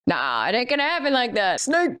Nah, it ain't gonna happen like that.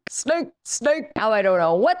 Snake, snake, snake. Now I don't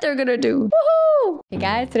know what they're gonna do. Woohoo! Hey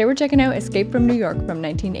guys, today we're checking out Escape from New York from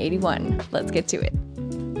 1981. Let's get to it.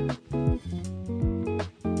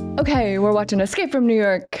 Okay, we're watching Escape from New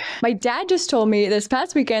York. My dad just told me this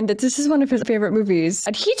past weekend that this is one of his favorite movies,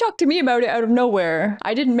 and he talked to me about it out of nowhere.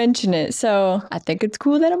 I didn't mention it, so I think it's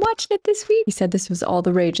cool that I'm watching it this week. He said this was all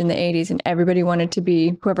the rage in the 80s and everybody wanted to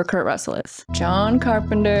be whoever Kurt Russell is. John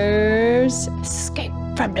Carpenter's Escape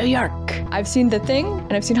from New York. I've seen The Thing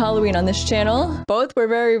and I've seen Halloween on this channel. Both were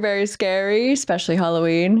very, very scary, especially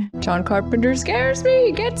Halloween. John Carpenter scares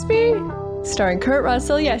me, gets me. Starring Kurt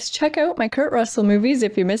Russell. Yes, check out my Kurt Russell movies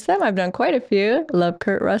if you missed them. I've done quite a few. Love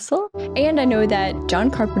Kurt Russell. And I know that John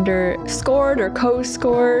Carpenter scored or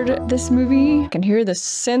co-scored this movie. I can hear the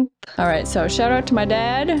synth. All right, so shout out to my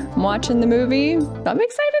dad. I'm watching the movie. I'm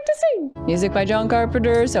excited to see. Music by John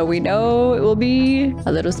Carpenter, so we know it will be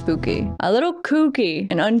a little spooky, a little kooky,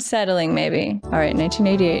 and unsettling maybe. All right,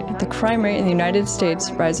 1988. The crime rate in the United States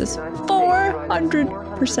rises 400%.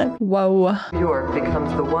 Whoa. New York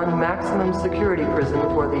becomes the one maximum security prison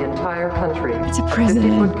for the entire country. It's a prison. A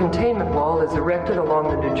 50-foot containment wall is erected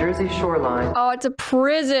along the New Jersey shoreline. Oh, it's a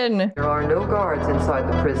prison. There are no guards inside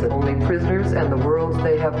the prison, only prisoners and the worlds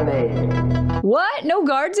they have made. What? No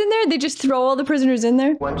guards in there? They just throw all the prisoners in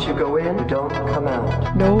there? Once you go in, you don't come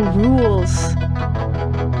out. No rules.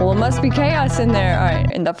 Well, it must be chaos in there. All right,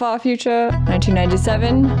 in the far future,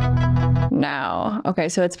 1997. Now. Okay,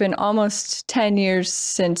 so it's been almost 10 years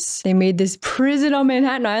since they made this prison on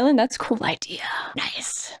Manhattan Island. That's a cool idea.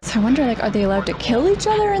 Nice. So I wonder, like, are they allowed to kill each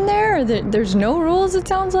other in there? Or there's no rules, it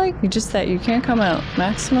sounds like? Just that you can't come out.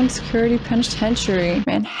 Maximum security penitentiary,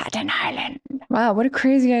 Manhattan Island. Wow, what a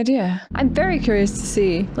crazy idea. I'm very curious to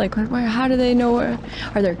see, like, how do they know where?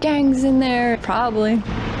 Are there gangs in there? Probably.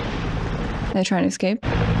 Are they trying to escape?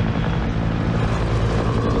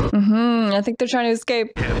 I think they're trying to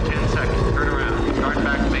escape. You have 10 seconds. Turn around. Start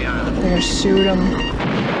back to the island. They're gonna shoot them.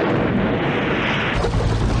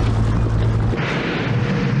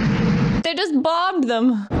 They just bombed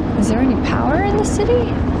them. Is there any power in the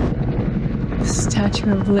city?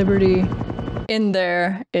 Statue of Liberty in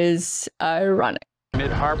there is ironic.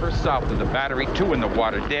 Mid-harbor, south of the Battery, 2 in the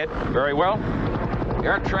water, dead. Very well.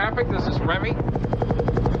 Air traffic, this is Remy.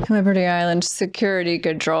 Liberty Island security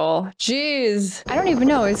control. Jeez. I don't even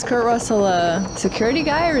know. Is Kurt Russell a security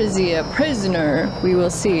guy or is he a prisoner? We will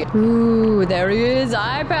see. Ooh, there he is.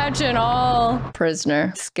 Eye patch and all.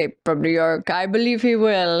 Prisoner. Escape from New York. I believe he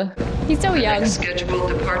will. He's so young. The next scheduled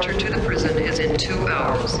departure to the prison is in 2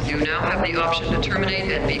 hours. You now have the option to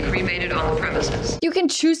terminate and be cremated on the premises. You can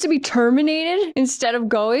choose to be terminated instead of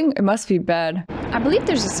going? It must be bad. I believe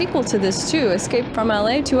there's a sequel to this too. Escape from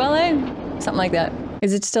LA to LA? Something like that.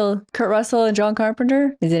 Is it still Kurt Russell and John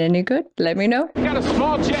Carpenter? Is it any good? Let me know. We got a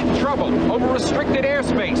small jet in trouble over restricted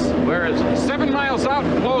airspace. Where is it? 7 miles out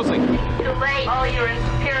and closing. Too late. All your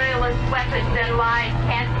imperialist weapons and lies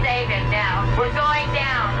can't save him now. We're going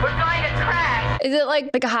down. We're going to crash. Is it like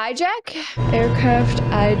a hijack? Aircraft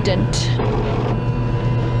ident.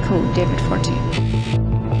 Code David 14.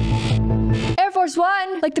 Air Force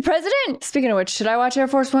One, like the president. Speaking of which, should I watch Air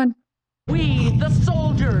Force One? We, the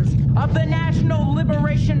soldiers of the National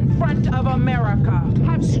Liberation Front of America,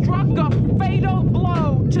 have struck a fatal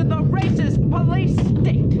blow to the racist police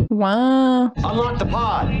state. Wow. Unlock the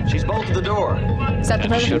pod. She's bolted the door. Is that the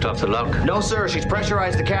president? Shoot off the lock. No, sir. She's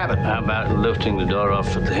pressurized the cabin. How about lifting the door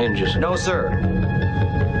off at the hinges? No, sir.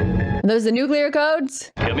 Are those the nuclear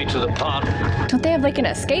codes? Get me to the pod. Don't they have like an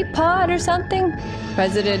escape pod or something?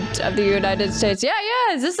 President of the United States. Yeah.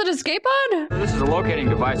 Is this an escape pod? This is a locating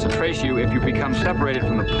device to trace you if you become separated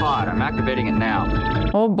from the pod. I'm activating it now.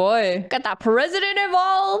 Oh boy. Got that president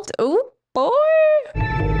involved. Ooh, boy.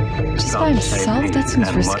 Just by himself? That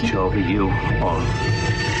seems risky. Watch over you all.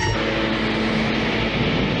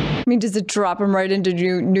 I mean, does it drop him right into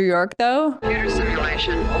New York though? Computer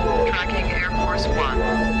simulation. Tracking Air Force One.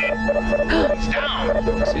 It's down.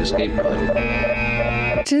 It's the escape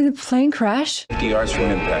pod. Did the plane crash? 50 yards from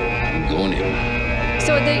impact. I'm going in.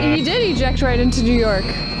 So he did eject right into New York.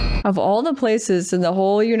 Of all the places in the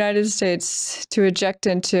whole United States to eject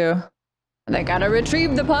into, they gotta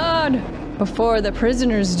retrieve the pod before the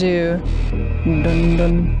prisoners do. Dun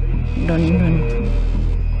dun dun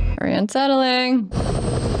dun. Very unsettling.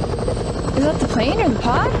 Is that the plane or the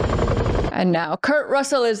pod? And now Kurt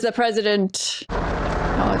Russell is the president.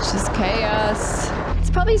 Oh, it's just chaos. It's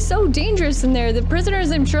probably so dangerous in there. The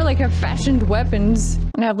prisoners, I'm sure, like have fashioned weapons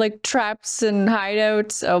and have like traps and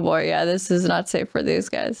hideouts. Oh boy, yeah, this is not safe for these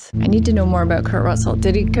guys. I need to know more about Kurt Russell.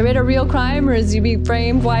 Did he commit a real crime or is he being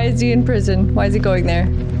framed? Why is he in prison? Why is he going there?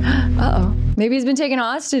 Uh-oh. Maybe he's been taken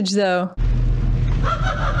hostage though.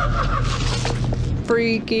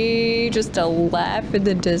 Freaky. Just a laugh in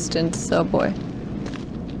the distance. Oh boy.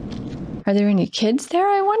 Are there any kids there,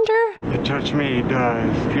 I wonder? You touch me, he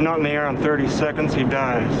dies. If you're not in the air on 30 seconds, he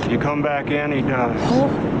dies. You come back in, he dies.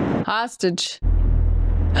 Oh, hostage.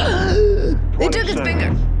 They took his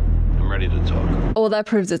finger. I'm ready to talk. Oh, that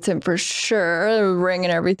proves it's him for sure. The ring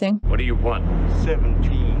and everything. What do you want?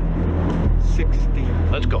 17,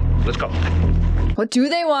 16. Let's go. Let's go. What do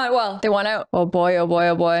they want? Well, they want out. Oh boy, oh boy,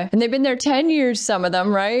 oh boy. And they've been there 10 years, some of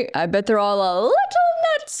them, right? I bet they're all a little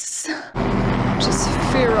nuts. Just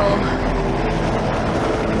feral.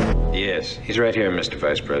 Yes, he's right here, Mr.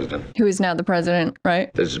 Vice President. Who is now the president,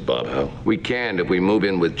 right? This is Bob Howe. We can't. If we move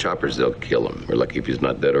in with choppers, they'll kill him. We're lucky if he's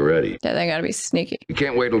not dead already. Yeah, they gotta be sneaky. We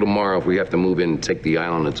can't wait till tomorrow. If we have to move in and take the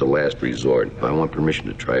island, it's a last resort. I want permission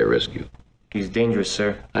to try a rescue. He's dangerous,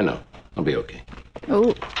 sir. I know. I'll be okay.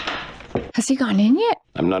 Oh. Has he gone in yet?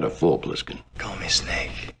 I'm not a fool, Pliskin. Call me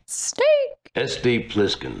Snake. Snake. S.D.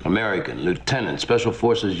 Pliskin, American, Lieutenant, Special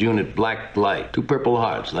Forces Unit Black Light, 2 Purple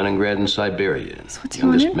Hearts, Leningrad and Siberia. So what's he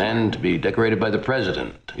wanted? Youngest man to be decorated by the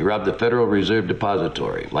President. He robbed the Federal Reserve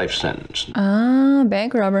Depository. Life sentence. Ah,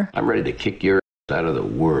 bank robber. I'm ready to kick your ass out of the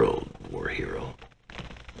world, war hero.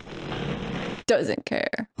 Doesn't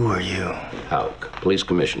care. Who are you? Hauk, Police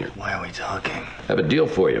Commissioner. Why are we talking? I have a deal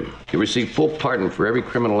for you. You receive full pardon for every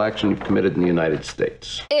criminal action you've committed in the United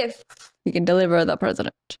States. If he can deliver the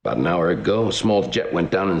president. About an hour ago, a small jet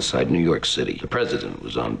went down inside New York City. The president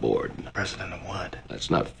was on board. President of what? That's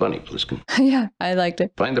not funny, Pliskin. Yeah, I liked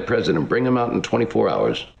it. Find the president, bring him out in 24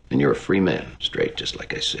 hours, and you're a free man. Straight, just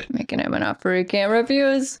like I said. Making him an offer he can't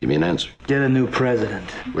refuse. Give me an answer. Get a new president.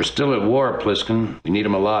 We're still at war, Pliskin. We need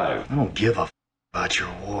him alive. I don't give a about your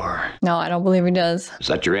war. No, I don't believe he does. Is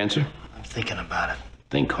that your answer? I'm thinking about it.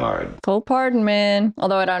 Think hard. Full pardon, man.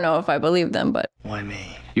 Although I don't know if I believe them, but... Why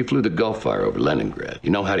me? You flew the Gulf Fire over Leningrad. You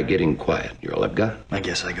know how to get in quiet. You're all I've got. I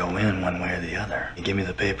guess I go in one way or the other. You give me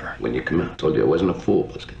the paper. When you come out, told you I wasn't a fool,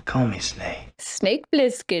 Pliskin. Call me Snake. Snake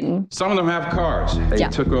Plissken. Some of them have cars. They Yeah.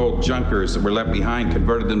 took old junkers that were left behind,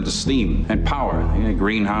 converted them to steam and power.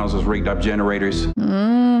 Greenhouses, rigged up generators.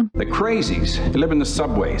 The crazies, they live in the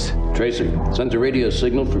subways. Tracer, sends a radio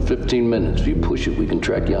signal for 15 minutes. If you push it, we can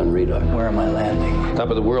track you on radar. Where am I landing? Top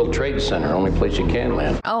of the World Trade Center, only place you can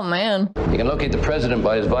land. Oh, man. You can locate the president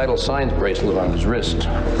by his vital signs bracelet on his wrist.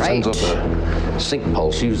 Right. Sends off a sync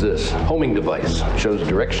pulse. Use this homing device. Shows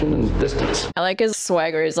direction and distance. I like his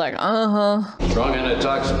swagger. He's like, uh-huh. Strong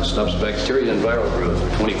antitoxin. Stops bacteria and viral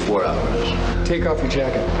growth for 24 hours. Take off your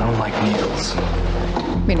jacket. I don't like needles.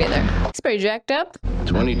 Me neither. He's pretty jacked up.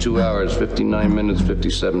 22 hours, 59 minutes,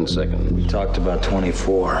 57 seconds. We talked about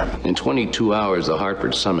 24. In 22 hours, the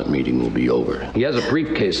Hartford Summit meeting will be over. He has a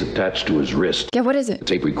briefcase attached to his wrist. Yeah, what is The it?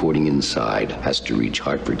 tape recording inside has to reach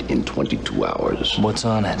Hartford in 22 hours. What's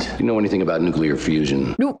on it? You know anything about nuclear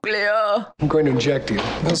fusion? Nuclear. I'm going to inject you.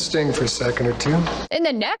 It'll sting for a second or two. In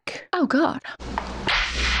the neck? Oh, God.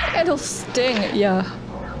 It'll sting. Yeah.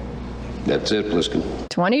 That's it, Pliskin.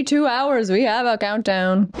 22 hours. We have a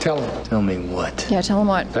countdown. Tell him. Tell me what? Yeah, tell him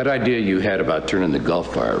what. That idea you had about turning the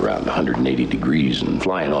Gulf Fire around 180 degrees and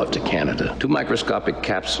flying off to Canada. 2 microscopic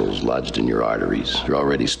capsules lodged in your arteries. They're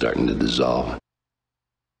already starting to dissolve.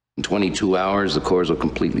 In 22 hours, the cores will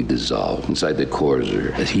completely dissolve. Inside the cores are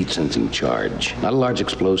a heat-sensing charge. Not a large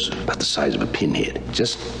explosive, about the size of a pinhead.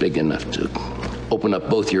 Just big enough to open up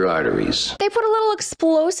both your arteries. They put a little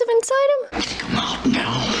explosive inside him? Come out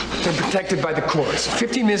now. They're protected by the cores.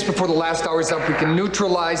 15 minutes before the last hour's up, we can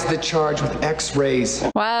neutralize the charge with X-rays.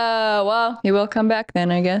 Wow, well, he will come back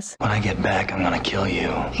then, I guess. When I get back, I'm gonna kill you.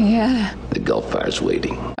 Yeah. The Gulf Fire's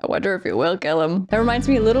waiting. I wonder if he will kill him. That reminds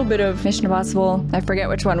me a little bit of Mission Impossible. I forget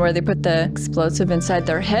which one, where they put the explosive inside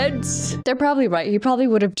their heads. They're probably right. He probably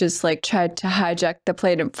would have just like tried to hijack the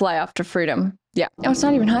plane and fly off to freedom. Yeah. Oh, it's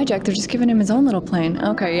not even hijacked. They're just giving him his own little plane.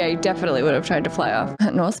 Okay, yeah, he definitely would have tried to fly off.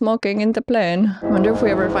 No smoking in the plane. I wonder if we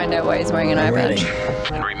ever find out why he's wearing an eye patch.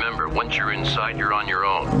 And remember, once you're inside, you're on your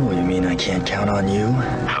own. Oh, you mean I can't count on you?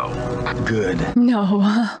 No. Good. No.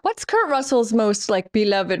 What's Kurt Russell's most, like,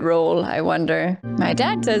 beloved role, I wonder? My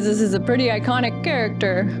dad says this is a pretty iconic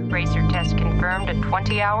character. Racer test confirmed at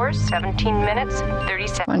 20 hours, 17 minutes, 30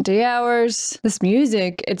 seconds. 20 hours. This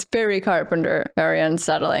music, it's very Carpenter. Very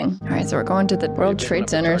unsettling. All right, so we're going to the World Trade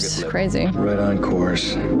Center. It's crazy. Right on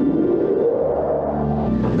course.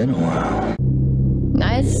 Been a while.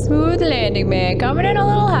 Nice smooth landing, man. Coming in a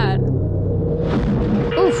little hot.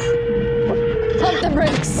 Oof. Pump the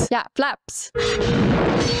brakes. Yeah, flaps.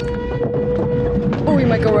 Oh, he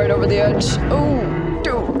might go right over the edge. Oh,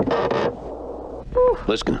 dude.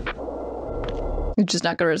 Pliskin. He's just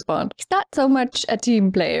not gonna respond. He's not so much a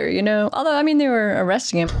team player, you know? Although, I mean, they were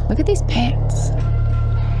arresting him. Look at these pants.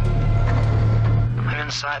 I'm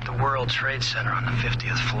inside the World Trade Center on the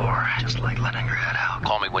 50th floor, just like Leningrad out.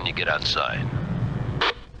 Call me when you get outside.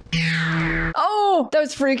 Oh, that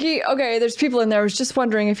was freaky. Okay, there's people in there. I was just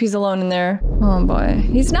wondering if he's alone in there. Oh boy.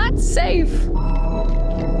 He's not safe.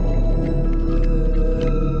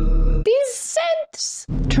 These synths.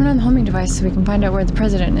 Turn on the homing device so we can find out where the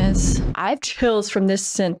president is. I have chills from this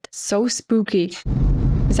synth. So spooky.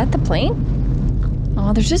 Is that the plane?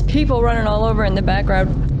 Oh, there's just people running all over in the background.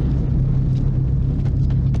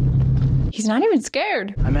 He's not even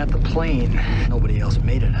scared. I'm at the plane. Nobody else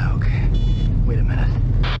made it out. Wait a minute.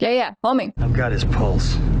 Yeah, homing. I've got his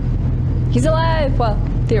pulse. He's alive. Well,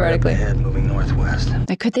 theoretically. Head moving northwest.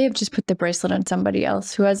 Like, could they have just put the bracelet on somebody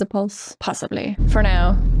else who has a pulse? Possibly. For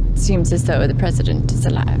now, it seems as though the president is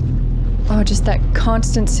alive. Oh, just that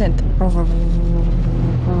constant synth.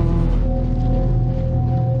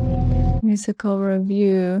 Musical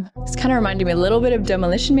review. It's kind of reminding me a little bit of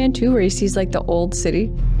Demolition Man 2, where he sees like the old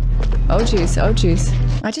city. Oh geez, oh geez.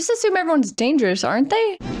 I just assume everyone's dangerous, aren't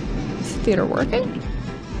they? Is the theater working?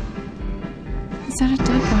 Is that a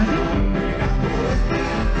dead body?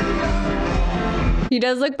 He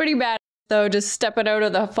does look pretty bad, though, just stepping out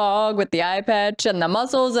of the fog with the eye patch and the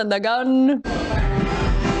muscles and the gun.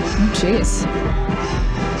 Oh, jeez.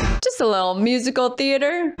 Just a little musical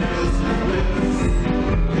theater.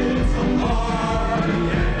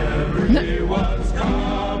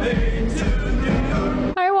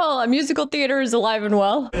 Alright, well, a musical theater is alive and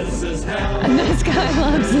well. And this guy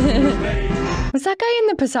loves it. Was that guy in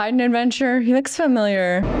the Poseidon Adventure? He looks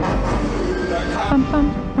familiar. Bum,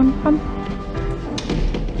 bum, bum, bum.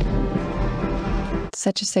 Does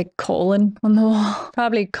that just say colon on the wall?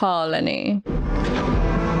 Probably colony.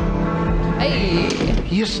 Hey!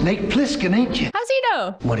 You're Snake Plissken, ain't you? How's he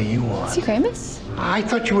know? What do you want? Is he famous? I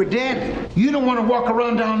thought you were dead. You don't want to walk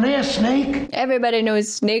around down there, Snake. Everybody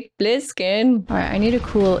knows Snake Plissken. Alright, I need a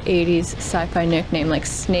cool 80s sci-fi nickname like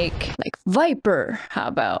Snake. Like Viper, how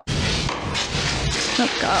about? Oh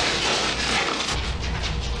god.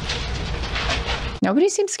 Nobody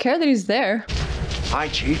seems to care that he's there. Hi,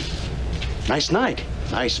 Chief. Nice night.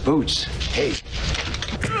 Nice boots. Hey.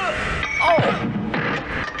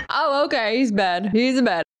 Oh, okay, he's bad. He's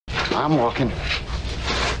bad. I'm walking.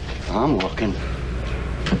 I'm walking.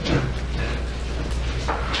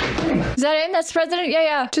 Is that him? That's the president?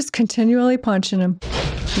 Yeah. Just continually punching him.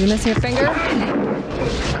 You missing a finger?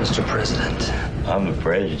 Mr. President. I'm the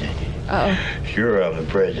president. Uh-oh. Sure, I'm the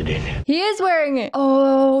president. He is wearing it.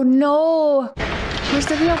 Oh, no. Where's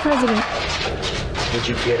the real president? Did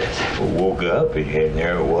you get it? I woke up and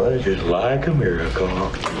there it was, just like a miracle.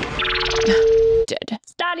 Dead.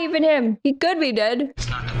 It's not even him. He could be dead. It's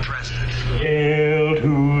not the president. Hail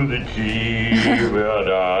to the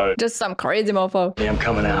chief. Just some crazy mofo. Hey, I'm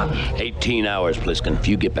coming out. 18 hours, Pliskin. If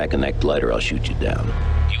you get back in that glider, I'll shoot you down.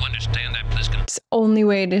 You understand that, Pliskin? It's the only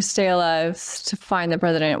way to stay alive is to find the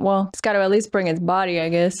president. Well, he's got to at least bring his body, I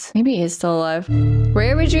guess. Maybe he's still alive.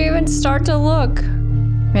 Where would you even start to look?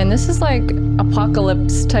 Man, this is like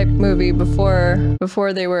apocalypse type movie before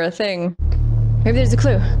they were a thing. Maybe there's a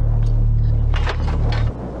clue.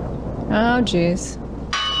 Oh, jeez.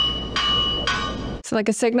 Is it like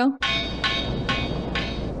a signal?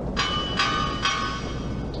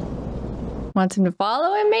 Wants him to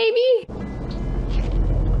follow him, maybe?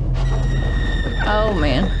 Oh,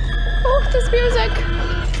 man. Oh, this music!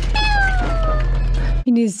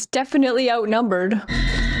 And he's definitely outnumbered.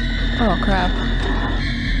 Oh, crap.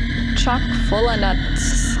 Chock full of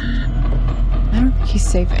nuts. I don't think he's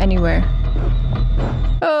safe anywhere.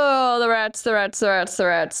 Oh, the rats.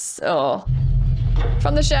 Oh.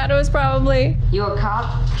 From the shadows, probably. You a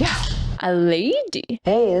cop? Yeah, a lady.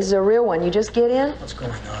 Hey, this is a real one. You just get in? What's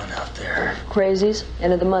going on out there? Crazies.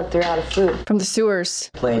 End of the month, they're out of food. From the sewers.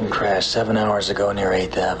 Plane crashed 7 hours ago near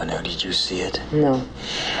 8th Avenue. Did you see it? No.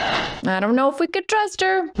 I don't know if we could trust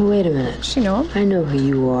her. Wait a minute. Does she know him? I know who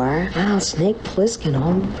you are. Wow, Snake Plissken,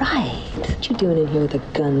 all right. What you doing in here with a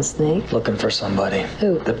gun, Snake? Looking for somebody.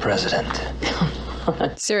 Who? The president.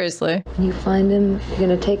 Seriously. When you find him, you're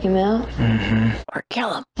gonna take him out? Mm-hmm. Or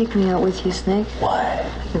kill him. Take me out with you, Snake? Why?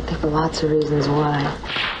 I can think of lots of reasons why.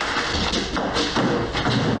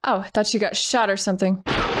 Oh, I thought she got shot or something.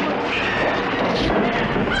 Oh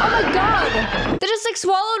my god! They just like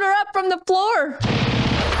swallowed her up from the floor.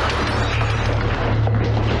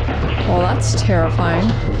 Well, that's terrifying.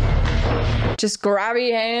 Just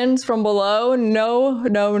grabby hands from below. No,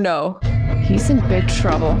 no, no. He's in big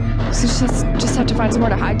trouble. So just have to find somewhere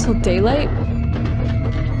to hide till daylight?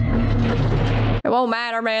 It won't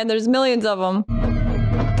matter, man. There's millions of them.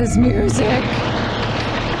 This music.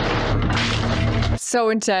 So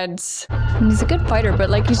intense. And he's a good fighter, but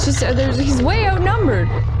like he's way outnumbered.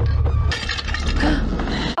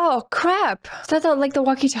 Oh, crap. Is that like the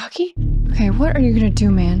walkie-talkie? Okay, what are you gonna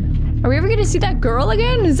do, man? Are we ever gonna see that girl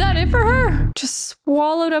again? Is that it for her? Just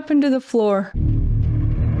swallowed up into the floor.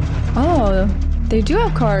 Oh, they do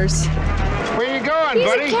have cars. Where you going, He's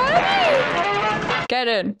buddy? a cabbie! Get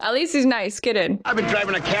in. At least he's nice. Get in. I've been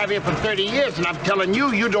driving a cab here for 30 years, and I'm telling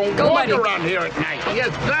you, you don't walk around here at night. Yes,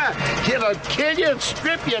 sir. He'll kill you and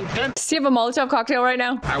strip you and then... Does he have a Molotov cocktail right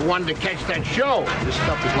now? I wanted to catch that show. This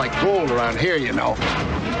stuff is like gold around here, you know.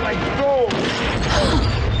 Like gold.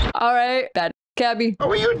 All right, that cabbie. What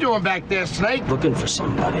were you doing back there, Snake? Looking for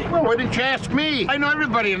somebody. Well, why didn't you ask me? I know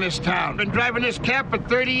everybody in this town. Been driving this cab for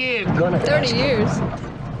 30 years. 30 years.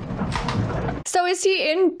 So is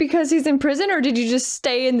he in because he's in prison, or did you just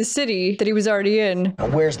stay in the city that he was already in? Now,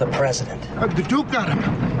 where's the president? The Duke got him.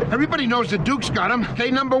 Everybody knows the Duke's got him.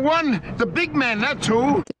 Okay, number one, the big man, that's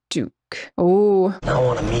who. The Duke. Oh. I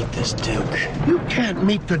want to meet this Duke. You can't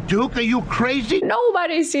meet the Duke. Are you crazy?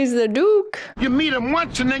 Nobody sees the Duke. You meet him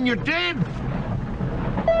once and then you're dead.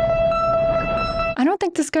 I don't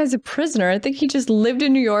think this guy's a prisoner. I think he just lived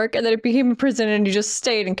in New York and then it became a prison and he just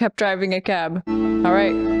stayed and kept driving a cab. All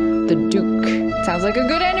right, the Duke. Sounds like a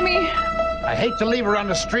good enemy. I hate to leave her on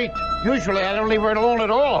the street. Usually I don't leave her alone at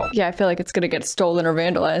all. Yeah, I feel like it's gonna get stolen or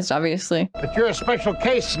vandalized, obviously. But you're a special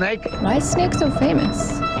case, Snake. Why is Snake so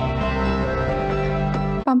famous?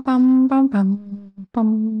 Bum, bum, bum, bum,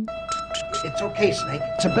 bum. It's okay, Snake.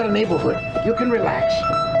 It's a better neighborhood. You can relax.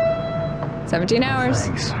 17 hours.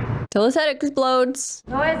 Thanks. Till his head explodes.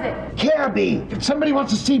 Who is it? Cabby! If somebody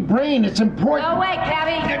wants to see Brain, it's important. No way,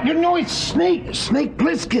 Cabby. You know it's Snake. Snake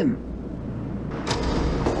Plissken.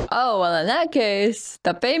 Oh, well, in that case,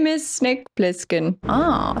 the famous Snake Plissken.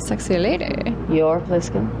 Ah, sexy lady. You're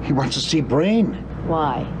Pliskin? He wants to see Brain.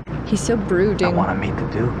 Why? He's so brooding. I want to meet the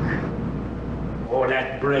Duke. Oh,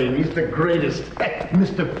 that Brain. He's the greatest.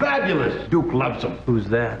 Mr. Fabulous. Duke loves him. Who's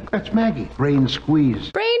that? That's Maggie. Brain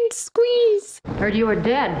Squeeze. Brain squeeze. Heard you were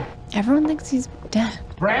dead. Everyone thinks he's dead.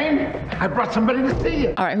 Brain, I brought somebody to see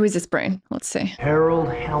you. All right, who is this Brain? Let's see. Harold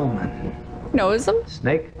Hellman. Knows him?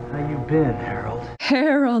 Snake, how you been, Harold?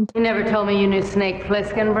 Harold. You never told me you knew Snake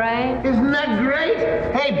Plissken, Brain. Isn't that great?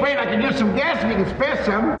 Hey, Brain, I can use some gas if you can spare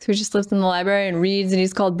some. So he just lives in the library and reads and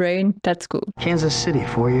he's called Brain? That's cool. Kansas City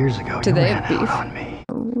 4 years ago. Do You they ran have beef? out on me.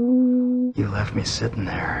 Ooh. You left me sitting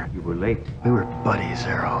there. You were late. We were buddies,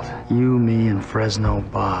 Harold. You, me, and Fresno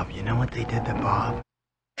Bob. You know what they did to Bob?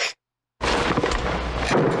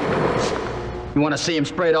 You want to see him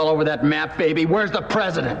sprayed all over that map, baby? Where's the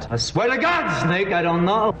president? I swear to God, Snake, I don't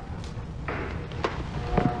know.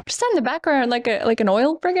 Just in the background, like an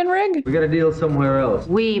oil friggin' rig. We got a deal somewhere else.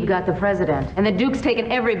 We've got the president, and the Duke's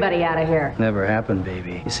taking everybody out of here. Never happened,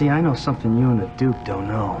 baby. You see, I know something you and the Duke don't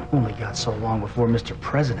know. Only got so long before Mr.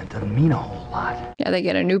 President doesn't mean a whole lot. Yeah, they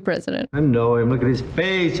get a new president. I know him. Look at his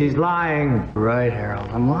face. He's lying. Right, Harold.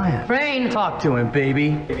 I'm lying. Brain. Talk to him,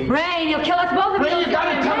 baby. Brain, you'll kill us both of Brain, you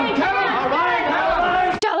gotta tell him, tell him. All right,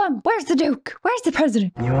 tell him. Tell him, where's the Duke? Where's the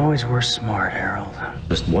president? You always were smart, Harold.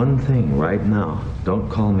 Just one thing right now. Don't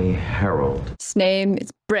call me Harold. His name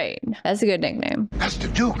is Brain. That's a good nickname. That's the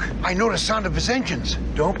Duke. I know the sound of his engines.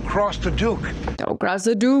 Don't cross the Duke. Don't cross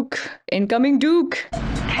the Duke. Incoming Duke.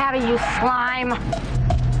 Cabby, you slime.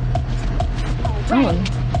 Oh.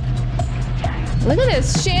 Look at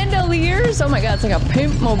this. Chandeliers. Oh my god, it's like a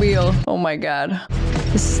pimp mobile. Oh my god.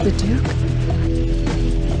 This is the Duke.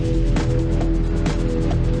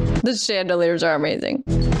 The chandeliers are amazing.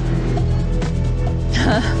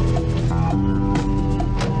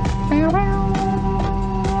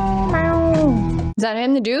 Is that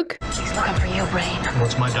him, the Duke? He's looking for you, Brain.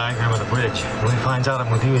 What's my diagram of the bridge? When he finds out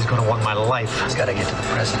I'm with you, he's gonna want my life. He's gotta get to the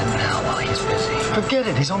president now while he's busy. Forget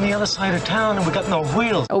it. He's on the other side of town and we got no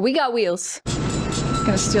wheels. Oh, we got wheels.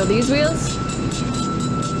 Gonna steal these wheels?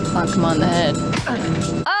 Clock him on the head.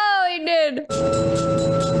 Oh, he did!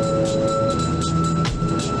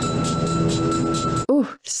 Ooh,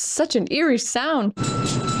 such an eerie sound.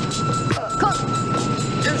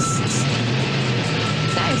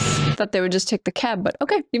 Nice. Thought they would just take the cab, but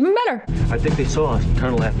okay, even better. I think they saw us.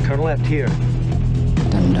 Turn left here.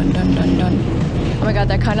 Dun dun dun dun dun. Oh my god,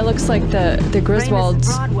 that kind of looks like the Griswolds.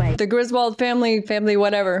 The Griswold family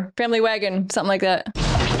whatever. Family wagon, something like that.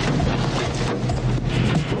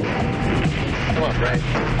 Come on, Brain.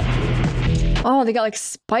 Oh, they got like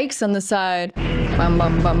spikes on the side. Bum,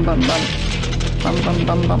 bum, bum, bum, bum. Bum, bum,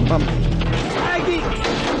 bum, bum, bum. Maggie!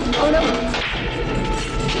 Oh no.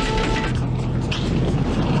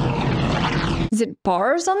 Is it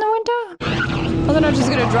bars on the window? Oh, they're not just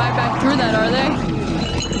gonna drive back through that, are they?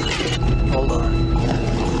 Hold on.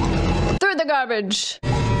 Through the garbage.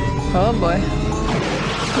 Oh boy.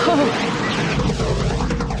 Oh.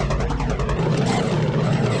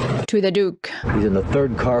 To the Duke. He's in the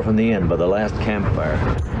third car from the end by the last campfire.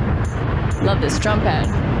 Love this drum pad.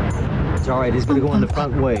 It's all right. He's going to go in the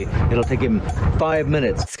front way. It'll take him 5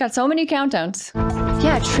 minutes. It's got so many countdowns.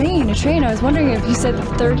 Yeah, a train. I was wondering if you said the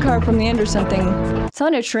third car from the end or something. It's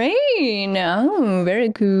on a train. Oh, very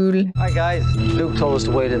cool. Hi, guys. Duke told us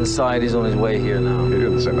to wait inside. He's on his way here now. He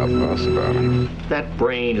didn't say nothing else about him. That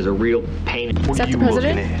brain is a real pain. Is that the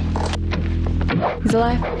president? He's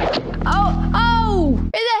alive. Oh!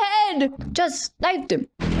 In the head! Just knifed him.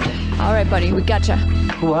 All right, buddy, we gotcha.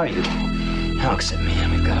 Who are you? Hawks at me.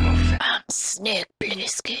 We've got to move fast. I'm Snake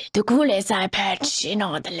Plissken, the coolest eye patch in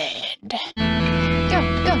all the land. Go.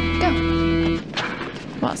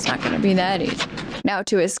 Well, it's not gonna be that easy. Now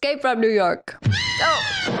to escape from New York. Oh!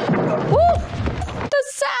 Woo! The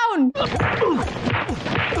sound!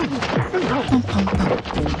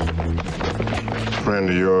 Friend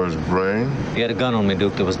of yours, Brain? He had a gun on me,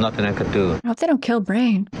 Duke. There was nothing I could do. I hope they don't kill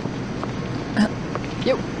Brain.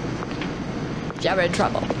 Yo. You're in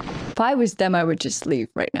trouble. If I was them, I would just leave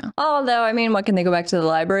right now. Although, I mean, what can they go back to the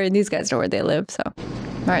library? These guys know where they live, so.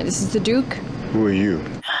 All right, this is the Duke. Who are you?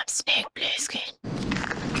 I'm Snake Plissken.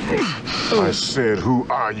 I said, who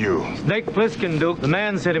are you? Snake Plissken, Duke. The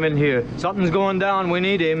man sent him in here. Something's going down. We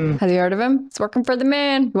need him. Have you heard of him? It's working for the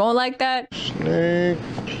man. You won't like that. Snake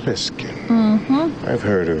Plissken. Mm-hmm. I've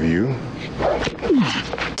heard of you.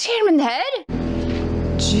 Did you hit him in the head?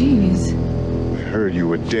 Jeez. I heard you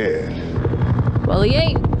were dead. Well, he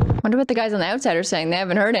ain't. Wonder what the guys on the outside are saying. They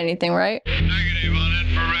haven't heard anything, right? Negative on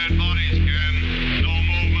infrared body scan. No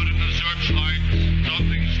movement in the searchlight.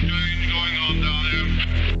 Nothing strange going on down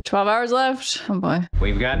there. 12 hours left. Oh boy.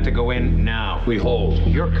 We've got to go in now. We hold.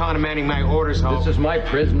 You're countermanding my orders, Hulk. This is my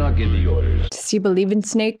prison. I'll give the orders. Does he believe in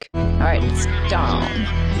Snake? All right, it's down.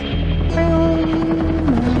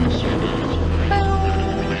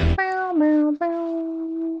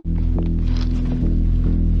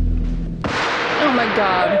 Oh my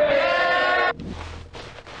god.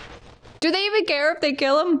 Do they even care if they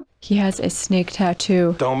kill him? He has a snake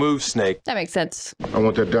tattoo. Don't move, Snake. That makes sense. I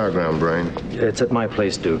want that diagram, Brain. It's at my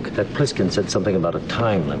place, Duke. That Pliskin said something about a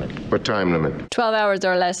time limit. What time limit? 12 hours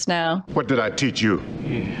or less now. What did I teach you?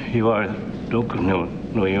 You are Duke of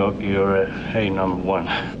New York. You're a number one.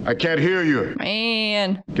 I can't hear you.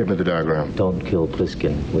 Man. Give me the diagram. Don't kill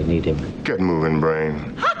Pliskin. We need him. Get moving,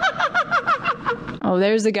 Brain. Oh,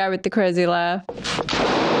 there's the guy with the crazy laugh.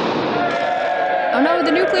 Oh no,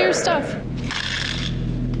 the nuclear stuff.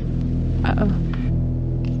 Uh-oh.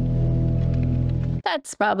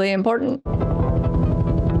 That's probably important.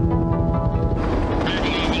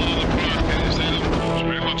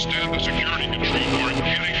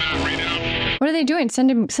 What are they doing?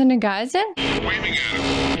 Sending guys in? Waving at him.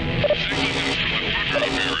 Signaling him from the front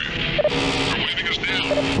room area. They're waving us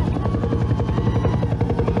down.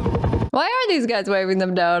 Why are these guys waving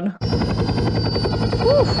them down?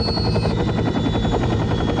 Whew.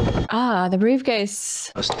 Ah, the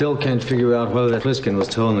briefcase. I still can't figure out whether that Pliskin was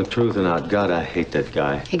telling the truth or not. God, I hate that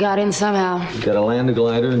guy. He got in somehow. You gotta land a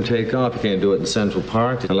glider and take off. You can't do it in Central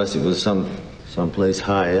Park unless it was someplace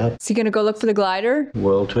high up. Is he gonna go look for the glider?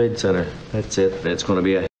 World Trade Center. That's it. It's gonna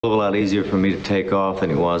be a hell of a lot easier for me to take off than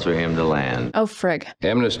it was for him to land. Oh, frig.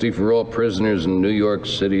 Amnesty for all prisoners in New York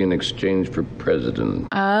City in exchange for president.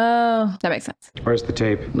 Oh, that makes sense. Where's the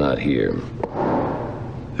tape? Not here.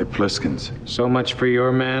 They're Pliskins. So much for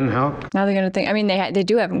your man, Hulk. Now they're gonna think. I mean, they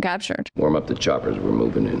do have him captured. Warm up the choppers. We're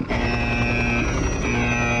moving in.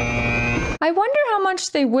 I wonder how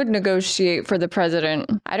much they would negotiate for the president.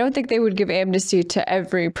 I don't think they would give amnesty to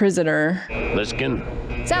every prisoner. Pliskin.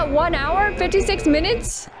 Is that 1 hour, 56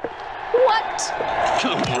 minutes? What?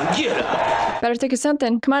 Come on, get up. Better think of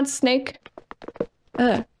something. Come on, Snake.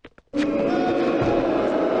 Ugh.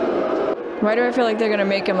 Why do I feel like they're gonna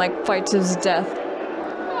make him like fight to his death?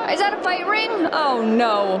 Is that a fight ring? Oh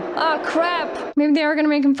no. Oh crap. Maybe they are gonna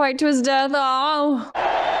make him fight to his death. Oh.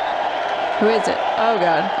 Who is it? Oh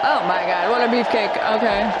god. Oh my god. What a beefcake.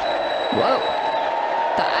 Okay. Whoa.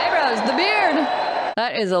 The eyebrows, the beard.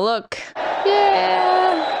 That is a look.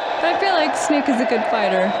 Yeah. But I feel like Snake is a good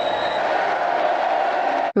fighter.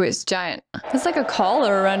 Who is giant? It's like a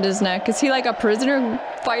collar around his neck. Is he like a prisoner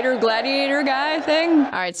fighter gladiator guy thing?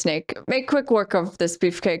 All right, Snake. Make quick work of this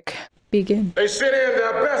beefcake. begin. They sent in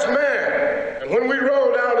their best man. And when we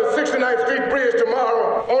roll down the 69th Street Bridge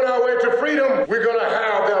tomorrow on our way to freedom, we're gonna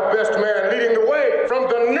have their best man leading the way from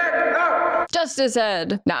the neck up. Justice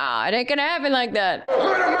said, nah, it ain't gonna happen like that. The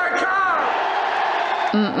hood of my car!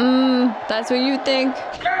 That's what you think.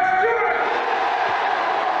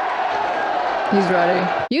 He's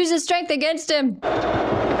ready. Use his strength against him.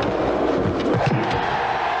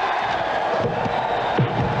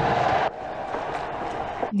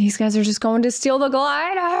 These guys are just going to steal the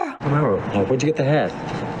glider. Romero, where'd you get the hat?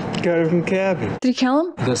 Got it from Cabby. Did he kill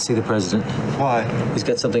him? You gotta see the president. Why? He's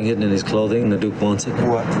got something hidden in his clothing, and the Duke wants it.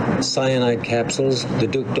 What? Cyanide capsules. The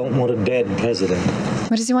Duke don't want a dead president.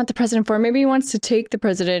 What does he want the president for? Maybe he wants to take the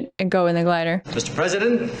president and go in the glider. Mr.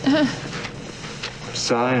 President?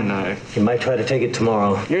 Cyanide. He might try to take it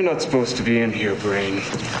tomorrow. You're not supposed to be in here, Brain.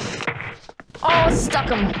 Oh, stuck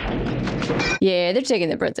him. Yeah, they're taking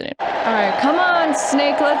the president. All right, come on,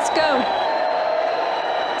 Snake, let's go.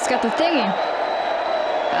 It's got the thingy.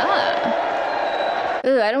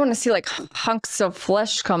 Ugh, I don't want to see like hunks of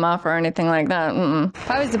flesh come off or anything like that. If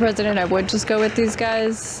I was the president, I would just go with these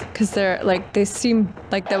guys because they're like, they seem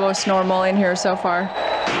like the most normal in here so far.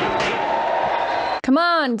 Come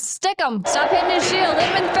on, stick him. Stop hitting his shield. Hit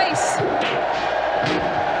him in the face.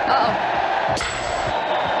 Uh-oh.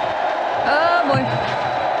 Oh, boy.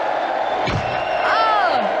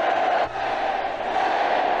 Oh!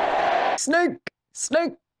 Snake!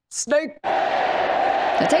 Snake! Snake!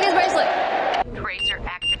 Now take his bracelet. Tracer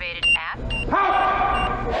activated app.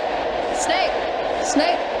 Snake!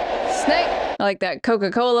 Snake! Snake! I like that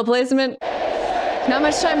Coca-Cola placement. Not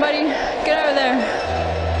much time, buddy. Get over there.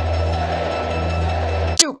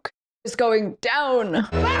 Juke is going down. The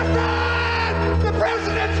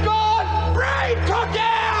president's gone! Brain took him!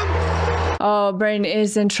 Oh, Brain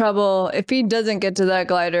is in trouble. If he doesn't get to that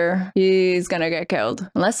glider, he's gonna get killed.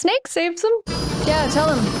 Unless Snake saves him. Yeah, tell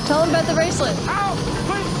him. Tell him about the bracelet. Out!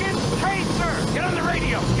 Pliskin Tracer! Get on the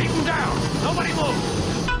radio! Keep him down! Nobody move!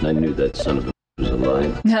 I knew that son of a was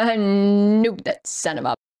alive. I knew that son of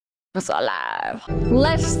a was alive.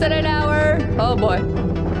 Less than an hour. Oh boy.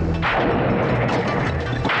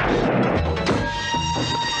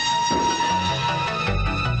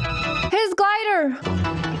 His glider.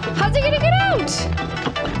 How's he gonna get out?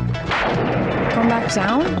 Going back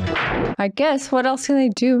down? I guess. What else can they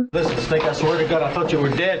do? Listen, Snake, I swear to God, I thought you were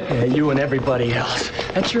dead. Yeah, you and everybody else.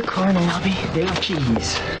 That's your car in the lobby. Damn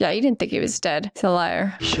cheese. Yeah, you didn't think he was dead. He's a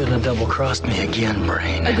liar. Shouldn't have double-crossed me again,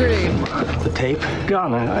 Brain. Agreed. The tape?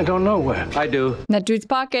 Gone. I don't know where. I do. In that dude's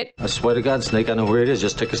pocket. I swear to God, Snake, I know where it is.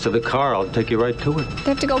 Just take us to the car. I'll take you right to it.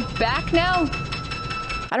 They have to go back now?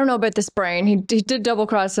 I don't know about this Brain. He did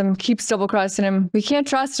double-cross him. Keeps double-crossing him. We can't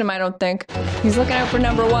trust him, I don't think. He's looking out for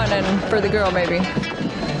number one and for the girl, maybe.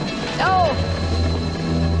 Oh!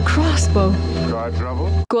 Crossbow. Got trouble?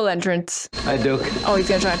 Cool entrance. Hi, Duke. Oh, he's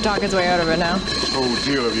gonna try to talk his way out of it now. This whole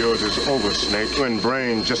deal of yours is over, Snake. You and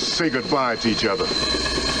Brain just say goodbye to each other.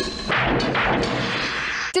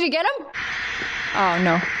 Did he get him? Oh,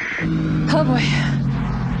 no. Oh, boy.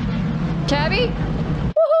 Cabby?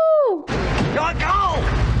 Woohoo! Go!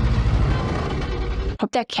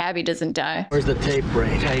 Hope that cabbie doesn't die. Where's the tape,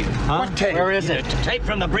 Brain? Tape. Huh? What tape? Where is it? Tape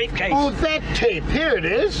from the briefcase. Oh, that tape. Here it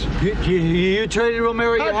is. You traded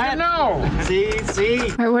Romero your How'd hat? you know? See? All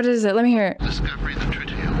right, what is it? Let me hear it. Discovering the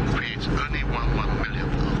tritium creates only 1/1,000,000th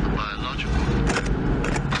of the biological.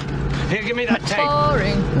 Here, give me that tape.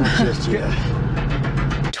 Boring. Just yet.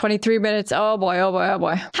 23 minutes. Oh boy, oh boy, oh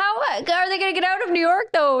boy. How are they gonna get out of New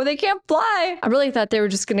York though? They can't fly. I really thought they were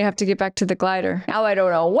just gonna have to get back to the glider. Now I don't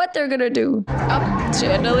know what they're gonna do. Oh,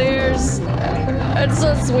 chandeliers. It's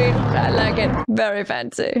so sweet. I like it. Very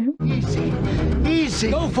fancy. Easy.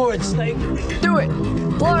 Go for it, Snake. Do it.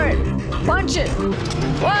 Floor it. Punch it.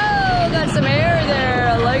 Whoa, got some air there.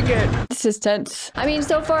 I like it. This is tense. I mean,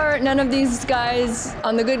 so far, none of these guys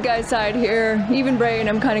on the good guy side here, even Brain,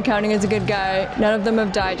 I'm kind of counting as a good guy. None of them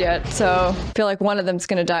have died yet, so I feel like one of them's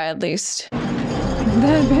gonna die at least.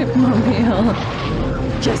 That Bitmobile.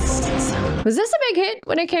 Yes. Was this a big hit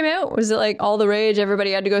when it came out? Was it like all the rage?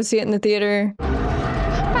 Everybody had to go see it in the theater?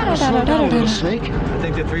 Snake. I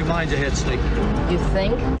think the 3 mines ahead, Snake. You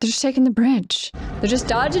think? They're just taking the bridge. They're just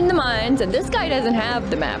dodging the mines, and this guy doesn't have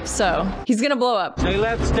the map, so he's gonna blow up. Stay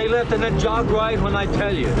left, and then jog right when I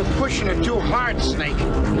tell you. You're pushing it too hard, Snake.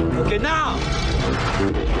 Okay, now!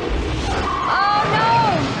 Oh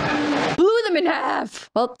no! Blew them in half!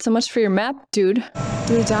 Well, so much for your map, dude.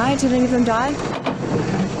 Did he die? Did any of them die?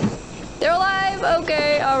 They're alive!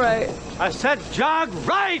 Okay, alright. I said jog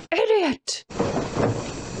right! Idiot!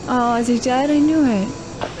 Oh, is he dead? I knew it.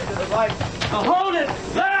 To the right. Now hold it!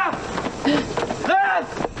 Left!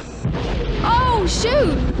 Left! Oh,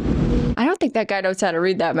 shoot! I don't think that guy knows how to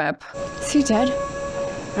read that map. Is he dead?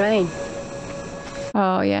 Rain.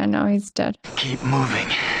 Oh, yeah, no, he's dead. Keep moving.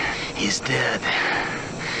 He's dead.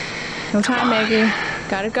 No time, Maggie.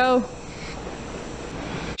 Gotta go.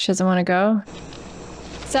 She doesn't want to go.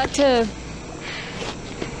 Is that to...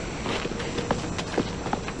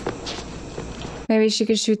 Maybe she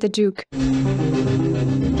could shoot the Duke.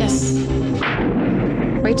 Yes.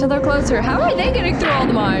 Wait till they're closer. How are they getting through all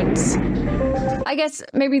the mines? I guess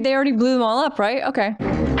maybe they already blew them all up, right? Okay.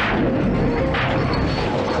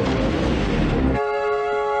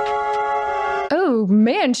 Oh,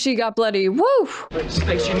 man, she got bloody. Woo!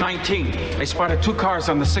 Station 19. They spotted 2 cars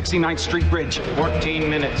on the 69th Street Bridge. 14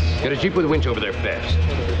 minutes. Get a Jeep with a winch over there fast.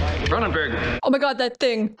 Cronenberg. Oh my god, that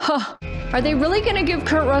thing. Huh. Are they really gonna give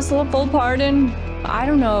Kurt Russell a full pardon? I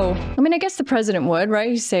don't know. I mean, I guess the president would, right?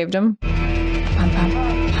 He saved him.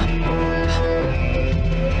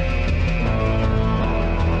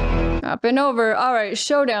 Up and over. All right,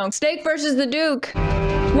 showdown. Snake versus the Duke.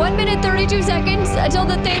 1 minute, 32 seconds until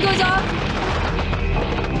the thing goes off.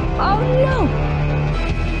 Oh no!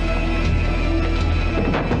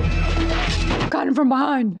 Got him from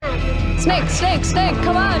behind. Snake, snake, snake,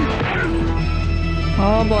 come on.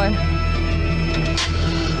 Oh boy.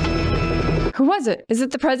 Who was it? Is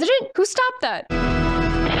it the president? Who stopped that?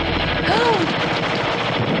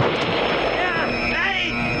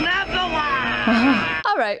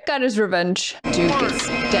 All right, got his revenge. Duke is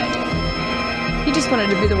dead. He just wanted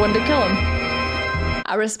to be the one to kill him.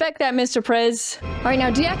 I respect that, Mr. Prez. All right,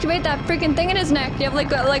 now deactivate that freaking thing in his neck. You have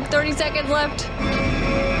like 30 seconds left.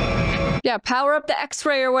 Yeah, power up the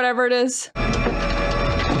X-ray or whatever it is. The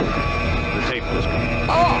tape was...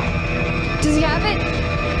 Oh! Does he have it?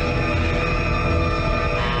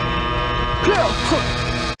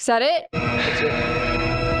 Is that it? That's it.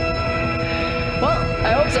 Well,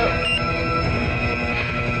 I hope so.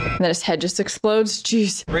 And then his head just explodes.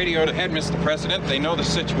 Jeez. Radio to head, Mr. President. They know the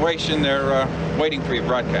situation. They're waiting for your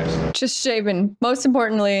broadcast. Just shaving. Most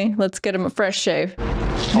importantly, let's get him a fresh shave.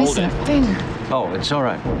 Hold Missing it. a finger. Oh, it's all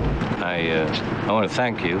right. I want to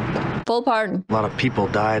thank you. Full pardon. A lot of people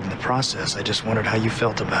died in the process. I just wondered how you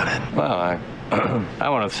felt about it. Well, I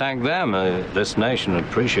want to thank them. This nation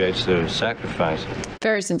appreciates their sacrifice.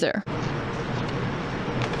 Very sincere.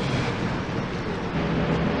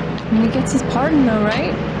 I mean, he gets his pardon though,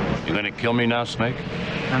 right? You gonna kill me now, Snake?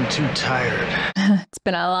 I'm too tired. It's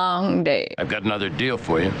been a long day. I've got another deal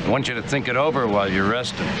for you. I want you to think it over while you're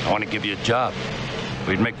resting. I want to give you a job.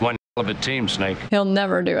 We'd make one hell of a team, Snake. He'll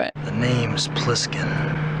never do it. The name's Pliskin.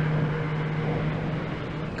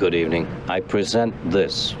 Good evening. I present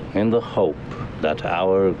this in the hope that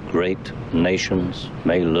our great nations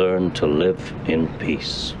may learn to live in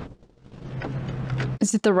peace.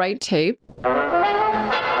 Is it the right tape?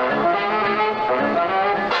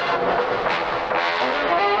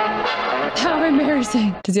 How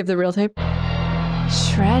embarrassing. Does he have the real tape?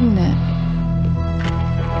 Shredding it.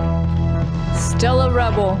 Still a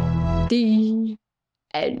rebel. The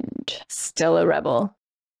end. Still a rebel.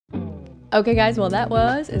 Okay guys, well that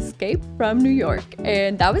was Escape from New York,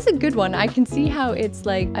 and that was a good one. I can see how it's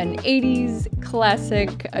like an 80s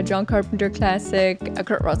classic, a John Carpenter classic, a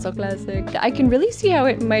Kurt Russell classic. I can really see how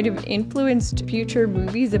it might have influenced future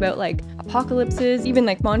movies about like apocalypses, even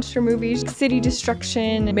like monster movies, city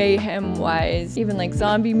destruction, mayhem-wise, even like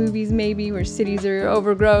zombie movies maybe, where cities are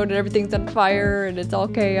overgrown and everything's on fire and it's all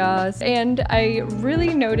chaos. And I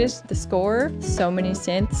really noticed the score, so many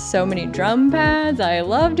synths, so many drum pads. I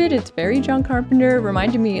loved it. It's very John Carpenter,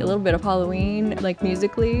 reminded me a little bit of Halloween, like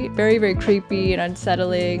musically. Very, very creepy and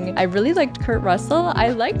unsettling. I really liked Kurt Russell. I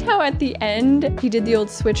liked how at the end he did the old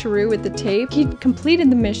switcheroo with the tape. He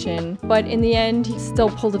completed the mission, but in the end he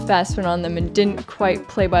still pulled a fast one on them and didn't quite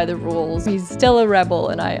play by the rules. He's still a rebel,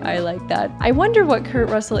 and I like that. I wonder what Kurt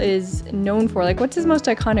Russell is known for. Like, what's his most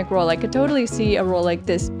iconic role? I could totally see a role like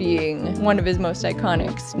this being one of his most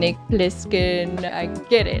iconic. Snake Plissken, I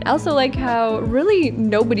get it. I also like how really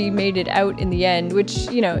nobody made it out in the end,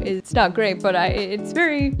 which, you know, it's not great, but it's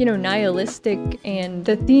very, you know, nihilistic, and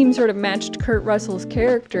the theme sort of matched Kurt Russell's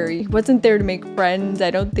character. He wasn't there to make friends.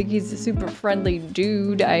 I don't think he's a super friendly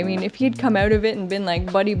dude. I mean, if he had come out of it and been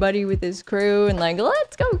like buddy-buddy with his crew and like,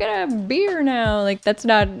 let's go get a beer now, like, that's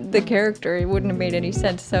not the character. It wouldn't have made any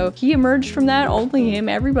sense. So he emerged from that, only him.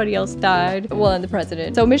 Everybody else died. Well, and the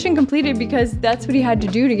president. So mission completed, because that's what he had to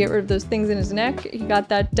do to get rid of those things in his neck. He got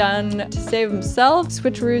that done to save himself,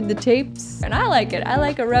 switcherooed the tape, escapes. And I like it. I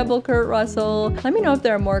like a rebel Kurt Russell. Let me know if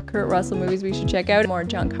there are more Kurt Russell movies we should check out. More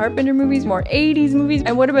John Carpenter movies, more 80s movies.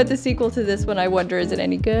 And what about the sequel to this one? I wonder, is it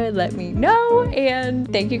any good? Let me know.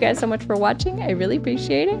 And thank you guys so much for watching. I really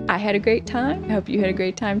appreciate it. I had a great time. I hope you had a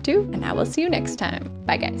great time too. And I will see you next time.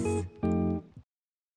 Bye guys.